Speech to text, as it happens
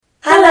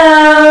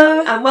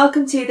and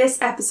welcome to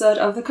this episode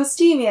of The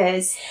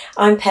Costumiers.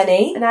 I'm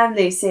Penny. And I'm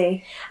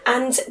Lucy.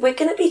 And we're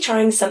going to be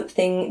trying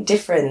something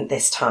different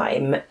this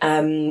time,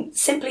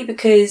 simply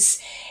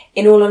because,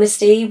 in all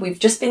honesty, we've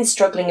just been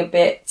struggling a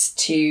bit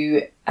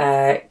to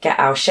get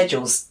our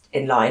schedules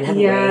in line, haven't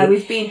we? Yeah,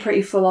 we've been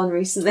pretty full on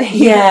recently.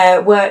 Yeah,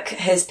 work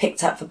has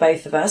picked up for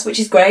both of us,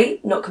 which is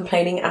great, not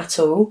complaining at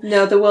all.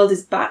 No, the world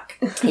is back.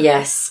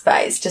 Yes,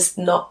 but it's just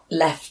not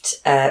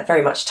left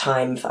very much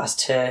time for us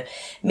to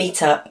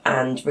meet up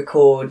and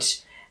record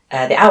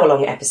the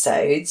hour-long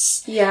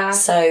episodes. Yeah.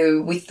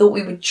 So we thought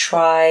we would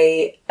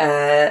try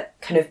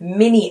kind of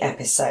mini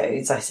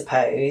episodes, I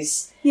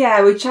suppose.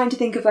 Yeah, we're trying to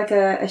think of like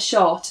a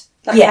short,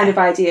 kind of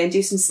idea, and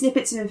do some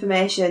snippets of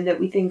information that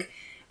we think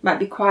might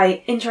be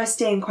quite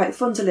interesting, quite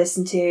fun to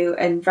listen to,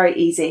 and very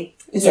easy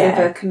instead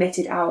of a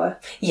committed hour.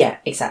 Yeah,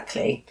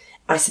 exactly.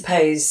 I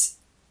suppose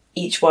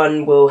each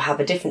one will have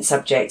a different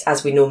subject,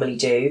 as we normally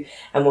do,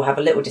 and we'll have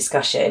a little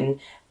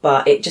discussion,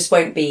 but it just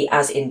won't be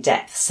as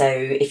in-depth. So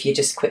if you're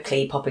just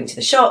quickly popping to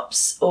the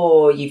shops,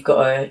 or you've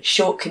got a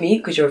short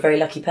commute because you're a very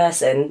lucky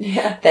person,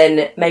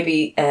 then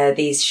maybe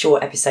these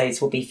short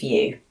episodes will be for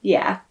you.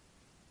 Yeah.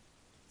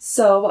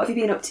 So what have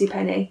you been up to,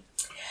 Penny?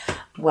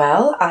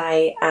 Well,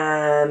 I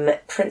am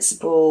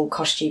principal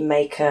costume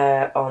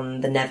maker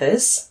on The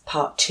Nevers,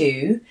 part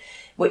 2,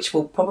 which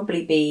will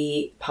probably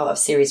be part of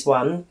series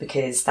 1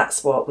 because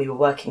that's what we were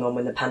working on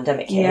when the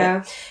pandemic hit.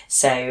 Yeah.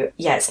 So,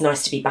 yeah, it's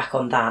nice to be back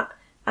on that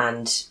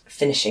and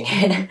finishing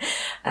it.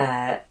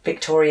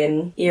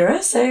 Victorian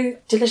era, so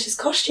delicious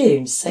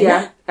costumes. So,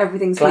 yeah,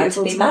 everything's glad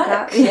beautiful to be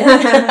back.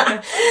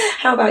 Yeah.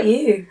 How about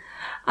you?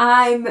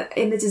 I'm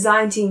in the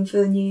design team for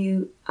the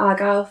new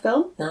Argyle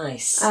film.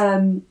 Nice.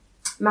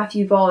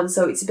 Matthew Vaughan,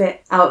 so it's a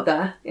bit out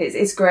there.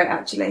 It's great,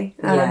 actually.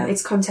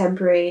 It's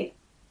contemporary.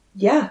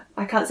 Yeah,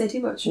 I can't say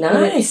too much.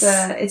 Nice.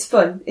 It's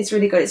fun. It's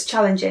really good. It's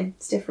challenging.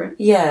 It's different.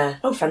 Yeah.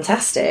 Oh,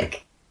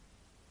 fantastic.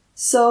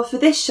 So for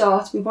this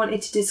short, we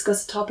wanted to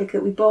discuss a topic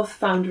that we both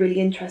found really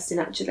interesting,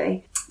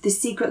 actually. The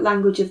secret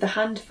language of the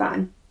hand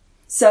fan.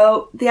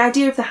 So the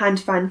idea of the hand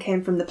fan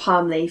came from the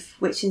palm leaf,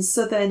 which in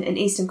southern and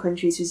eastern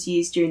countries was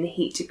used during the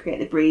heat to create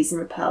the breeze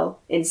and repel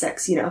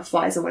insects,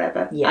 flies or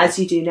whatever, as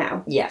you do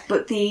now. Yeah.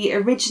 But the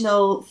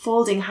original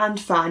folding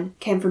hand fan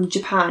came from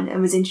Japan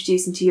and was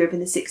introduced into Europe in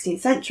the 16th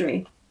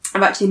century.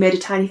 I've actually made a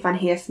tiny fan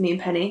here for me and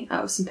Penny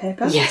out of some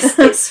paper. Yes,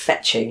 it's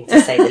fetching,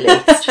 to say the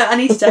least. I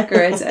need to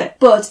decorate it.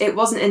 But it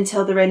wasn't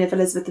until the reign of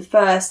Elizabeth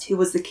I, who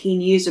was the keen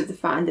user of the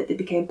fan, that they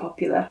became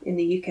popular in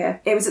the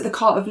UK. It was at the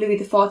court of Louis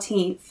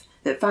XIV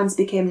that fans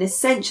became an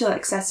essential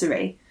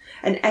accessory,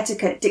 and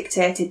etiquette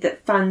dictated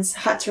that fans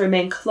had to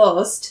remain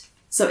closed,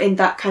 so in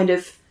that kind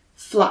of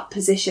flat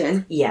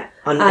position. Yeah,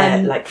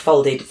 like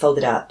folded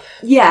up.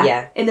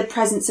 Yeah, in the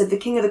presence of the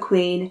king or the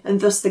queen,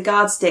 and thus the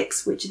guard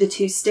sticks, which are the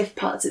two stiff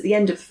parts at the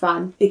end of the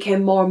fan,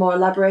 became more and more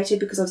elaborated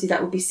because obviously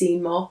that would be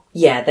seen more.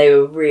 Yeah, they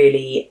were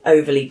really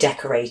overly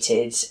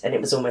decorated, and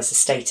it was almost a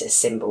status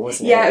symbol,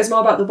 wasn't it? Yeah, it was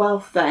more about the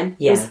wealth then.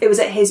 Yeah. It was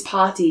at his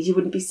parties. You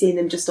wouldn't be seeing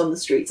them just on the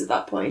streets at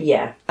that point.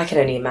 Yeah, I can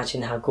only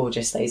imagine how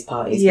gorgeous those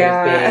parties would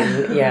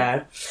have been.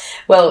 Yeah.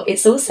 Well,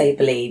 it's also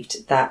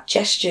believed that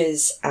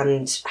gestures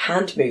and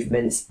hand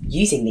movements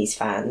using these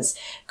fans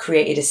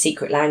created a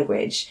secret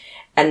language.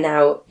 And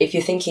now, if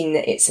you're thinking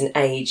that it's an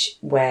age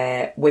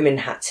where women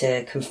had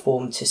to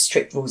conform to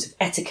strict rules of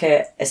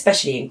etiquette,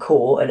 especially in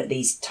court and at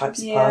these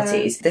types of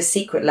parties, the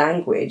secret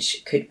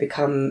language could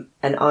become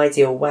an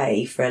ideal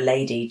way for a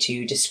lady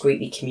to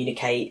discreetly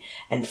communicate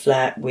and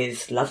flirt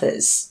with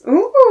lovers.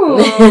 Ooh!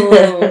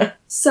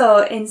 So,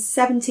 in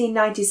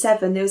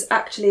 1797, there was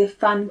actually a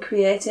fan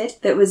created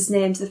that was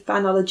named the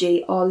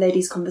Fanology, or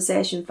Ladies'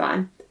 Conversation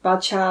Fan, by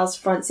Charles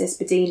Francis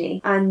Badini.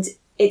 And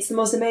it's the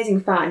most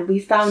amazing fan. We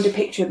found a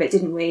picture of it,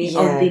 didn't we,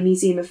 on the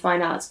Museum of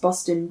Fine Arts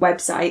Boston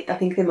website. I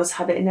think they must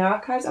have it in their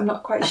archives. I'm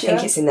not quite sure. I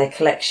think it's in their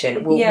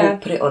collection. We'll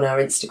put it on our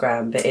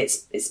Instagram, but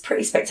it's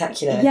pretty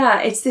spectacular.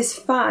 Yeah, it's this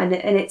fan,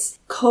 and it's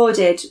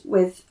coded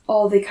with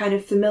all the kind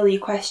of familiar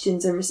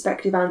questions and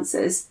respective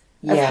answers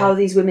of how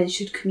these women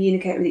should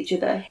communicate with each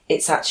other.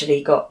 It's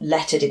actually got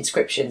lettered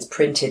inscriptions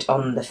printed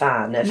on the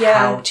fan of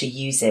how to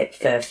use it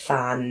for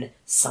fan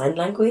sign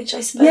language,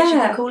 I suppose you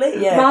could call it.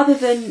 Yeah. Rather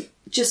than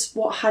just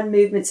what hand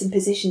movements and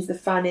positions the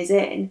fan is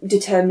in,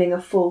 determining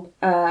a full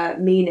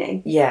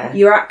meaning. Yeah.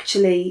 You're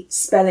actually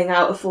spelling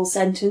out a full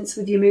sentence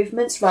with your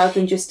movements rather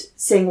than just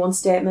saying one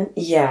statement.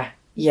 Yeah,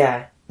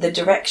 yeah. The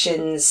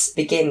directions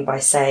begin by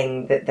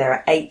saying that there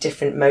are 8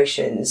 different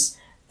motions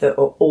that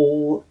are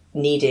all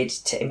needed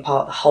to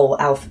impart the whole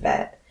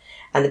alphabet.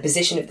 And the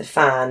position of the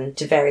fan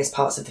to various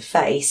parts of the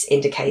face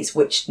indicates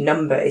which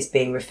number is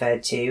being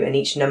referred to, and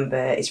each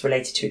number is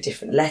related to a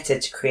different letter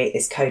to create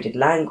this coded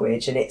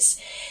language. And it's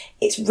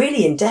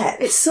really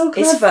in-depth. It's so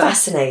clever. It's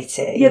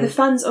fascinating. Yeah, the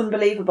fan's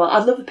unbelievable.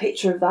 I'd love a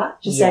picture of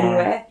that, just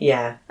anywhere.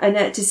 Yeah.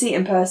 And to see it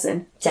in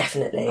person.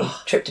 Definitely.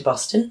 Trip to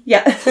Boston.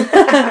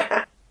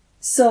 Yeah.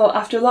 So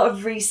after a lot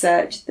of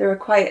research, there are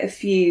quite a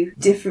few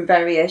different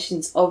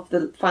variations of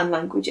the fan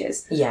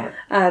languages. Yeah.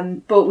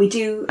 But we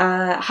do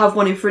have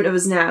one in front of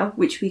us now,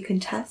 which we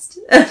can test.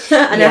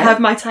 And I have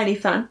my tiny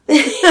fan.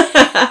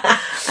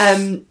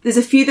 There's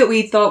a few that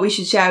we thought we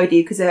should share with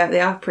you because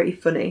they are pretty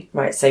funny.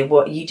 Right, so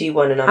what you do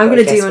one and I'm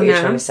going to do what one you're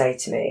now. trying to say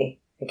to me.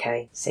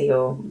 Okay, so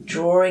you're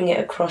drawing it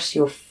across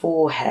your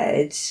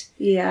forehead.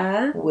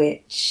 Yeah.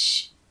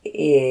 Which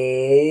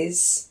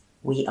is...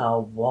 We are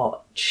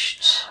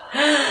watched.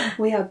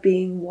 We are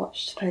being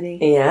watched, Penny.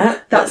 Yeah.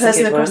 That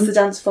person across the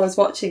dance floor is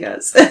watching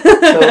us.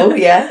 Cool,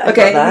 yeah.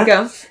 Okay, here we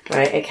go.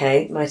 Right,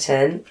 okay, my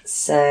turn.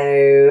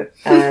 So,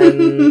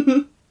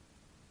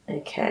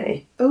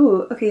 okay.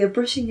 Oh, okay, you're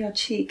brushing your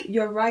cheek,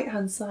 your right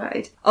hand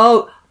side.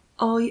 Oh,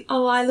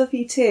 I love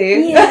you too.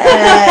 Yay!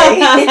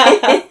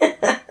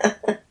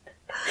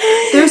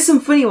 There's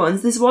some funny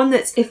ones. There's one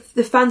that's, if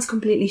the fan's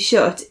completely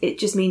shut, it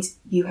just means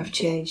you have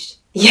changed.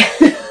 Yeah,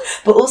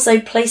 but also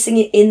placing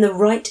it in the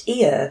right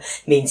ear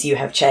means you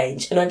have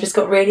changed. And I've just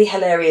got really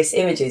hilarious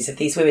images of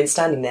these women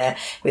standing there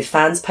with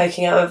fans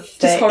poking out of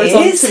their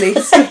horizontally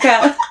ears. stuck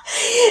out.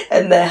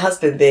 And their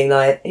husband being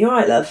like, "You all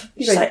right, love?"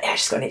 She's like, "Yeah, I've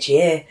just got an itchy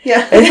ear."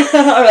 Yeah.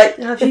 All right,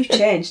 you've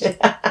changed.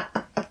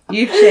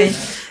 You've changed.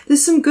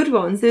 There's some good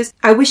ones. There's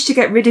 "I wish to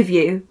get rid of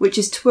you," which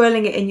is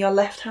twirling it in your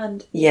left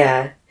hand.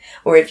 Yeah.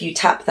 Or if you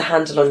tap the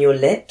handle on your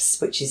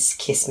lips, which is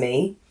 "kiss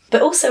me."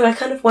 But also, I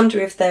kind of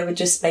wonder if there were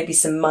just maybe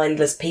some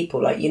mindless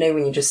people, like, you know,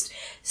 when you just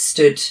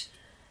stood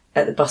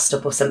at the bus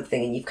stop or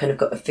something and you've kind of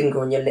got a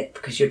finger on your lip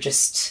because you're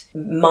just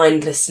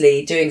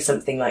mindlessly doing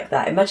something like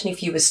that. Imagine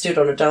if you were stood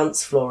on a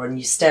dance floor and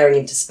you're staring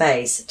into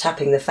space,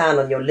 tapping the fan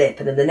on your lip,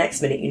 and then the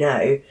next minute you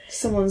know,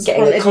 someone's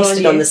getting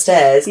accosted on the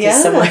stairs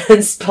because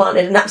someone's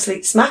planted an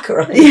absolute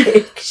smacker on you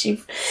because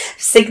you've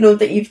signalled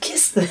that you've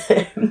kissed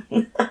them.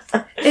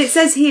 It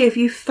says here, if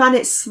you fan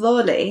it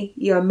slowly,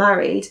 you're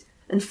married,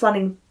 and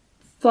fanning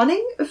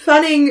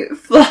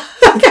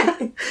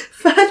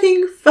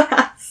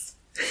fast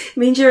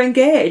means you're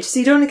engaged. So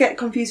you don't want to get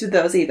confused with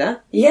those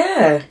either.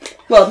 Yeah.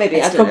 Well, maybe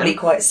it's I don't probably know.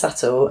 quite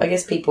subtle. I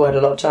guess people had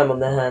a lot of time on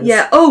their hands.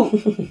 Yeah.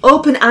 Oh,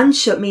 open and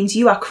shut means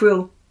you are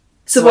cruel.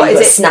 So what is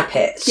it? Snap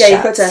it. Yeah, shut.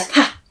 you've got to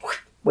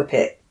whip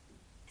it.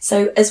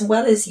 So as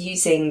well as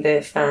using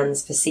the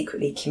fans for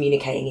secretly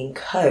communicating in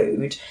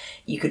code,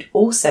 you could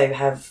also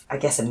have, I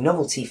guess, a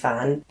novelty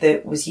fan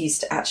that was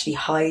used to actually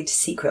hide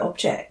secret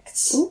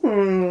objects.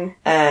 Ooh.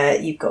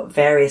 You've got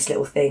various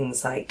little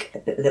things like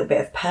a little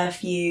bit of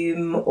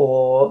perfume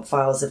or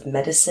vials of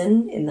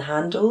medicine in the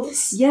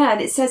handles. Yeah,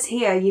 and it says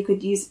here you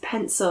could use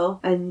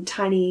pencil and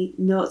tiny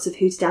notes of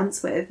who to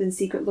dance with and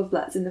secret love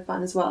letters in the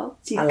fan as well.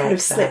 So you can kind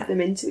of slip them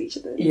into each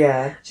other.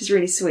 Yeah. Which is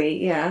really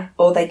sweet, yeah.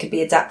 Or they could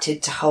be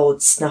adapted to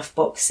hold snuff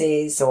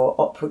boxes or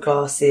opera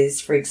glasses,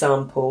 for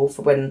example,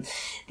 for when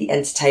the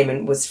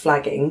entertainment was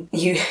flagging.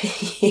 You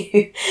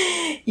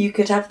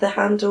could have the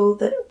handle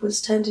that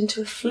was turned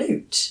into a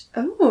flute.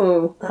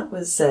 Oh. That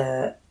was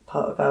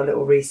part of our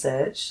little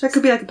research. That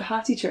could be like a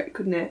party trick,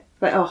 couldn't it?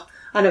 Like, oh,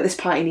 I know what this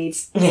party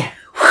needs. Yeah.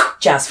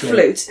 Jazz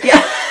flute.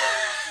 Yeah.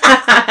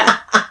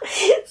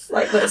 It's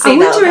like that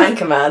scene out of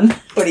Anchorman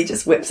when he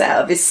just whips it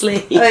out of his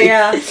sleeve. Oh,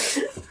 yeah.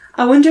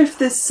 I wonder if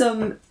there's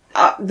some...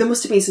 there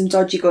must have been some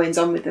dodgy goings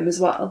on with them as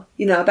well.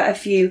 You know, I bet a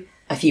few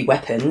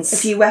weapons, a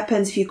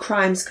few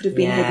crimes could have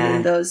been hidden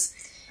in those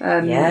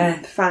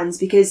fans,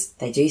 because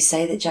they do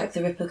say that Jack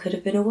the Ripper could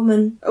have been a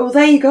woman. Oh,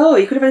 there you go.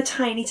 You could have had a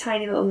tiny,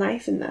 tiny little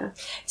knife in there.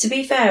 To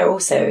be fair,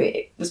 also,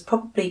 it was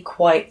probably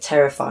quite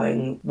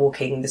terrifying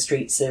walking the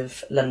streets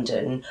of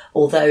London,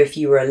 although if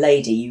you were a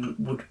lady, you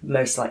would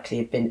most likely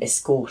have been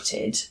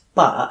escorted.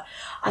 But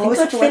I think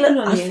I'd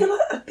feel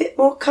a bit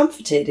more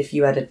comforted if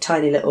you had a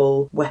tiny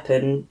little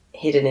weapon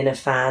hidden in a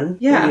fan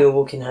when you were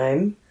walking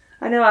home.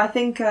 I know, I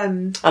think...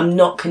 I'm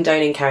not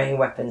condoning carrying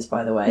weapons,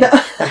 by the way. No.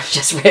 I've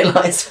just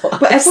realised what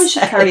But everyone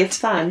should carry a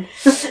fan.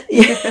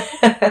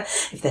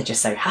 If there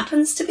just so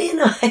happens to be a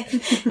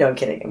knife. No, I'm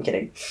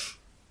kidding.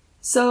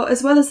 So,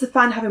 as well as the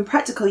fan having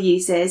practical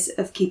uses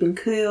of keeping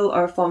cool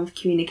or a form of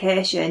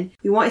communication,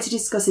 we wanted to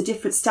discuss a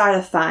different style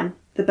of fan,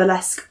 the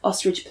burlesque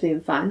ostrich plume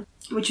fan,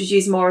 which was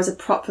used more as a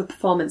prop for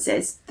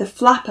performances. The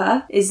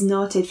flapper is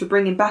noted for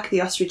bringing back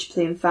the ostrich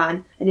plume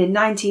fan, and in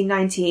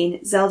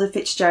 1919, Zelda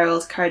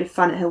Fitzgerald carried a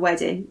fan at her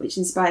wedding, which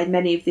inspired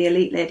many of the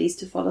elite ladies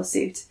to follow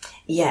suit.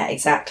 Yeah,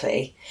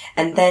 exactly.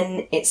 And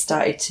then it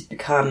started to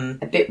become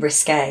a bit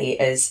risque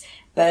as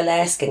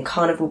burlesque and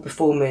carnival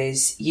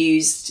performers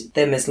used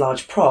them as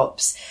large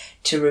props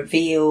to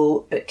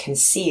reveal but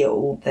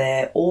conceal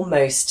their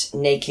almost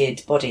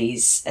naked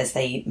bodies as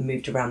they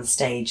moved around the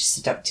stage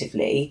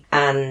seductively.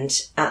 And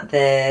at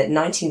the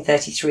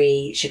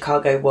 1933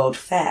 Chicago World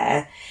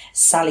Fair,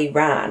 Sally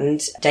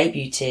Rand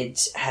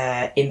debuted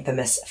her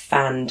infamous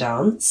fan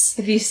dance.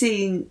 Have you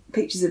seen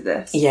pictures of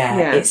this?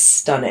 Yeah. It's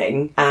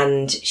stunning.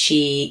 And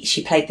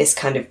she played this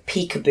kind of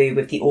peekaboo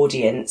with the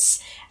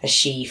audience as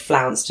she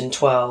flounced and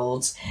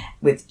twirled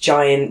with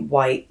giant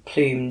white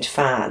plumed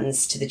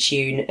fans to the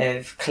tune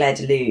of Claire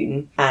de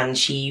lune, and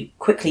she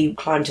quickly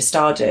climbed to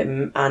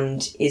stardom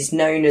and is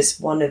known as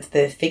one of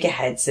the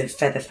figureheads of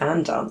feather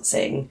fan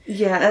dancing.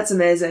 Yeah, that's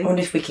amazing. I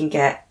wonder if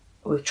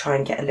we'll try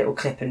and get a little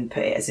clip and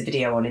put it as a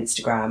video on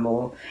Instagram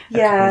or a couple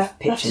yeah, of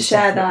pictures. Have to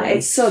share definitely. that.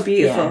 It's so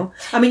beautiful.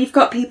 Yeah. I mean, you've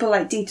got people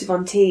like Dita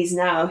Von Teese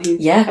now who,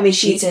 Yeah, I mean,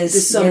 she does,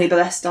 there's so many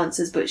burlesque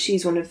dancers, but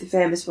she's one of the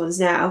famous ones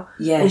now.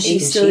 Yeah, and she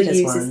even still she does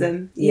uses one.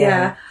 them.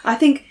 Yeah. I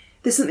think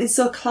there's something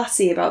so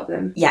classy about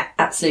them. Yeah,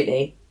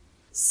 absolutely.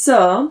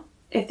 So,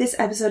 if this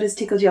episode has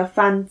tickled your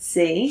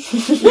fancy,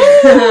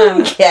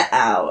 Get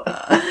out.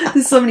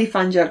 there's so many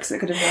fan jokes that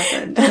could have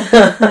happened.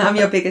 I'm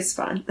your biggest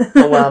fan.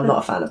 Oh, well, I'm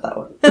not a fan of that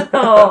one.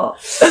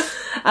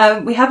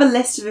 We have a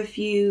list of a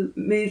few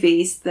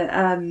movies that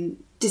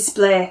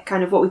display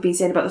kind of what we've been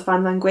saying about the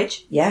fan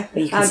language. Yeah,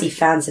 where you can see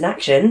fans in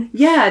action.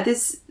 Yeah,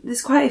 there's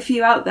quite a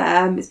few out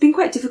there. It's been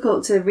quite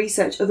difficult to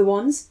research other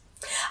ones.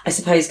 I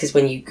suppose because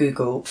when you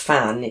Google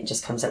fan, it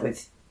just comes up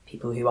with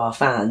people who are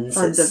fans.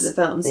 Fans of the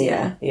films,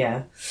 yeah.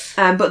 Yeah.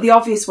 But the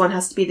obvious one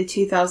has to be the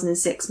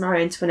 2006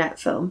 Marie Antoinette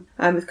film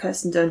with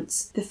Kirsten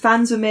Dunst. The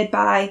fans were made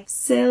by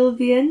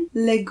Sylvain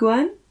Le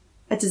Guin,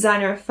 a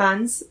designer of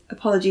fans.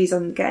 Apologies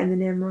on getting the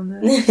name wrong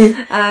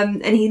there.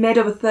 And he made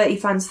over 30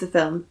 fans for the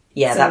film.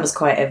 Yeah, So- that was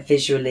quite a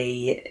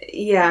visually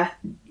Yeah.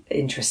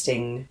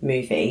 interesting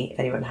movie, if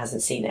anyone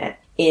hasn't seen it.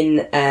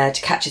 In To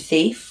Catch a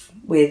Thief,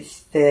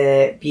 with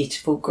the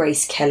beautiful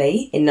Grace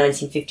Kelly in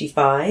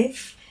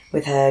 1955,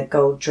 with her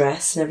gold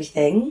dress and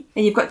everything.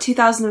 And you've got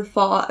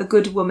 2004, A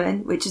Good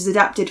Woman, which is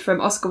adapted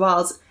from Oscar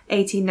Wilde's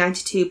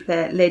 1892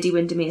 play Lady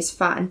Windermere's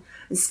Fan.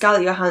 And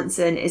Scarlett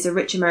Johansson is a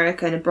rich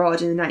American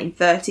abroad in the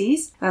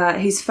 1930s,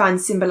 whose fan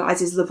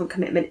symbolises love and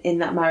commitment in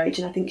that marriage,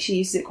 and I think she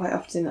uses it quite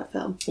often in that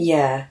film.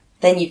 Yeah.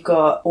 Then you've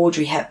got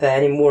Audrey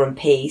Hepburn in War and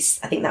Peace.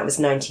 I think that was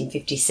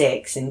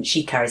 1956, and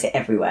she carries it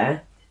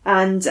everywhere.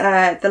 And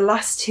the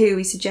last two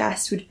we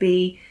suggest would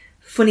be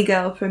Funny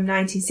Girl from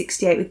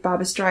 1968 with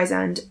Barbra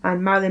Streisand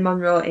and Marilyn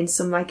Monroe in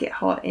Some Like It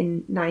Hot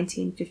in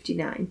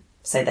 1959.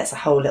 So that's a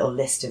whole little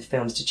list of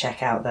films to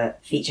check out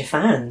that feature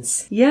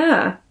fans.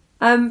 Yeah.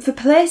 For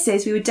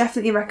places, we would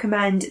definitely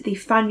recommend the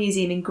Fan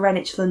Museum in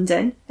Greenwich,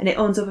 London, and it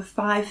owns over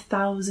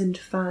 5,000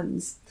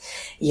 fans.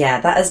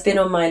 Yeah, that has been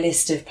on my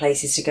list of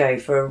places to go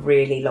for a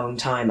really long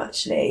time,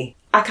 actually.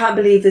 I can't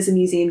believe there's a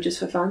museum just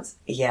for fans.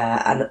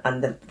 Yeah,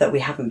 and that we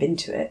haven't been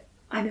to it.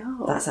 I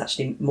know. That's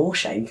actually more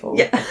shameful,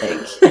 Yeah. I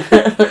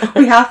think.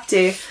 We have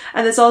to.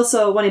 And there's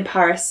also one in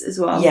Paris as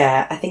well.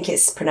 Yeah, I think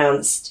it's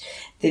pronounced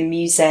the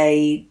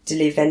Musée de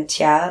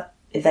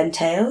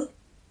l'Eventail.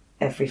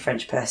 Every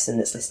French person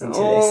that's listening to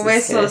this. Oh,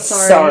 we're so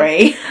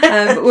sorry. sorry.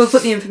 But we'll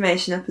put the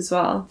information up as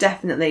well,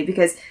 definitely,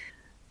 because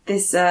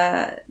this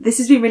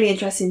has been really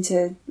interesting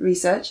to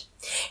research.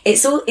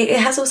 It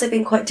has also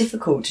been quite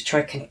difficult to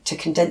try to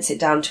condense it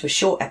down to a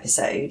short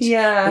episode.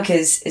 Yeah.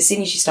 Because as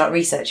soon as you start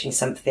researching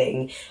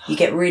something, you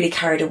get really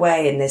carried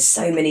away, and there's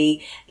so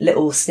many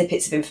little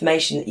snippets of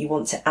information that you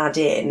want to add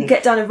in. You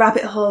get down a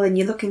rabbit hole and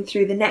you're looking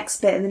through the next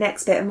bit and the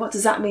next bit, and what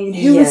does that mean? And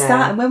who was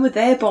that? And when were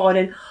they born?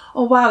 And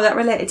oh wow, that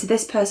related to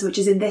this person, which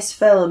is in this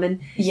film. And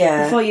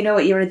before you know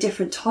it, you're on a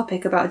different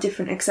topic about a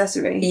different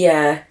accessory.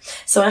 Yeah.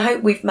 So I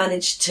hope we've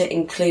managed to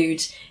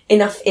include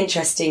enough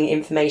interesting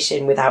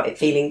information without it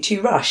feeling too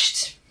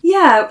rushed.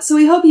 Yeah, so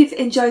we hope you've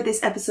enjoyed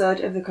this episode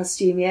of The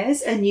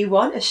Costumiers. A new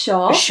one, a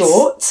short. A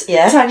short,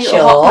 yeah. Tiny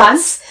little hot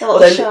pants. A little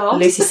Although short.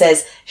 Lucy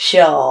says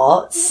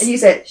shorts. And you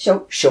said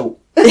short. Short.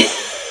 We're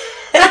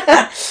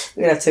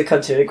going to have to come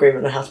to an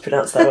agreement on how to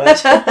pronounce that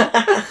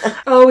word.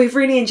 Oh, we've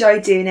really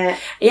enjoyed doing it.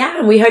 Yeah,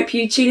 and we hope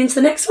you tune into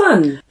the next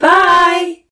one. Bye!